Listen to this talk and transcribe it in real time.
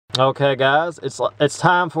Okay guys, it's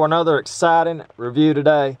time for another exciting review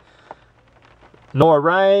today. Nor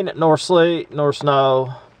rain, nor sleet, nor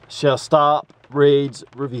snow shall stop Reed's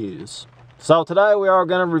reviews. So today we are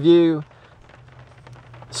going to review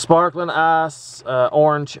Sparkling Ice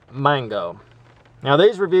Orange Mango. Now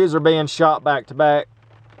these reviews are being shot back to back.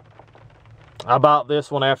 I bought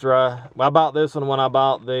this one after I bought this one when I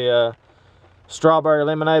bought the strawberry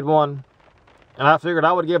lemonade one. And I figured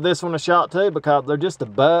I would give this one a shot too because they're just a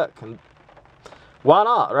buck. And why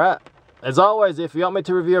not, right? As always, if you want me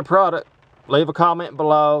to review a product, leave a comment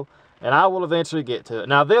below and I will eventually get to it.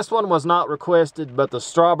 Now this one was not requested, but the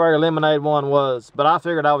strawberry lemonade one was. But I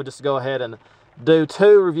figured I would just go ahead and do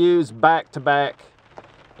 2 reviews back to back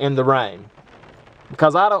in the rain.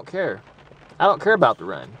 Because I don't care. I don't care about the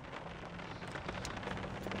rain.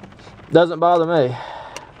 Doesn't bother me.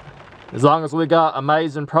 As long as we got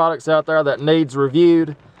amazing products out there that needs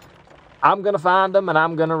reviewed, I'm going to find them and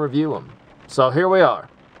I'm going to review them. So here we are.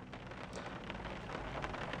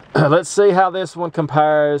 Let's see how this one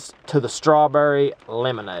compares to the strawberry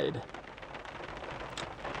lemonade.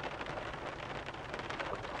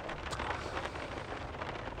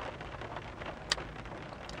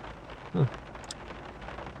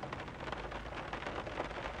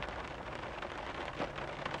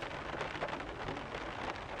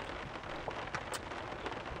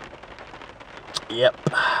 Yep.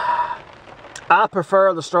 I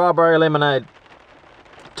prefer the strawberry lemonade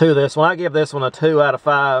to this one. I give this one a 2 out of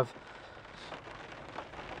 5.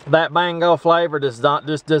 That mango flavor does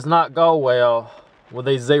not go well with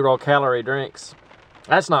these 0-calorie drinks.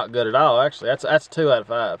 That's not good at all, actually. That's 2 out of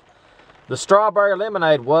 5. The strawberry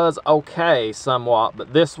lemonade was okay somewhat,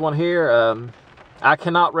 but this one here, I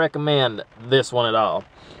cannot recommend this one at all.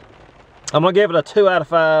 I'm going to give it a 2 out of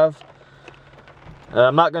 5.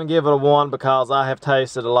 I'm not going to give it a 1 because I have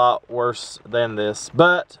tasted a lot worse than this.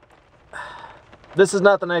 But this is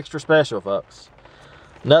nothing extra special, folks.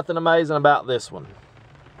 Nothing amazing about this one.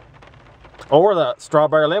 Or the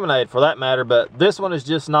strawberry lemonade for that matter. But this one is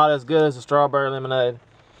just not as good as the strawberry lemonade.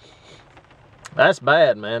 That's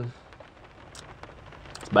bad, man.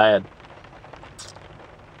 It's bad.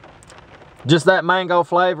 Just that mango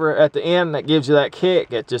flavor at the end that gives you that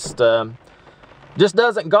kick. It just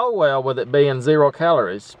doesn't go well with it being 0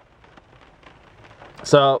 calories.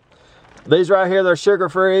 So these right here, they're sugar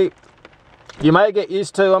free. You may get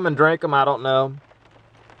used to them and drink them, I don't know.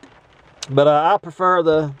 But I prefer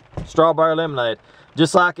the strawberry lemonade.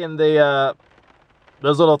 Just like in the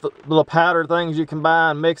those little powder things you can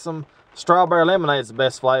buy and mix them, strawberry lemonade is the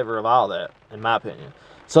best flavor of all that, in my opinion.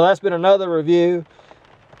 So that's been another review.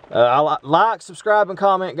 Like, subscribe, and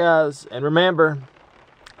comment, guys. And remember,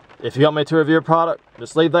 if you want me to review a product,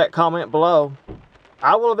 just leave that comment below.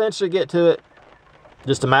 I will eventually get to it.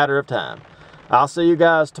 Just a matter of time. I'll see you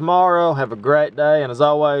guys tomorrow. Have a great day. And as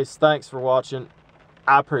always, thanks for watching.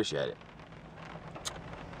 I appreciate it.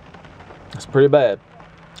 It's pretty bad.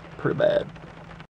 Pretty bad.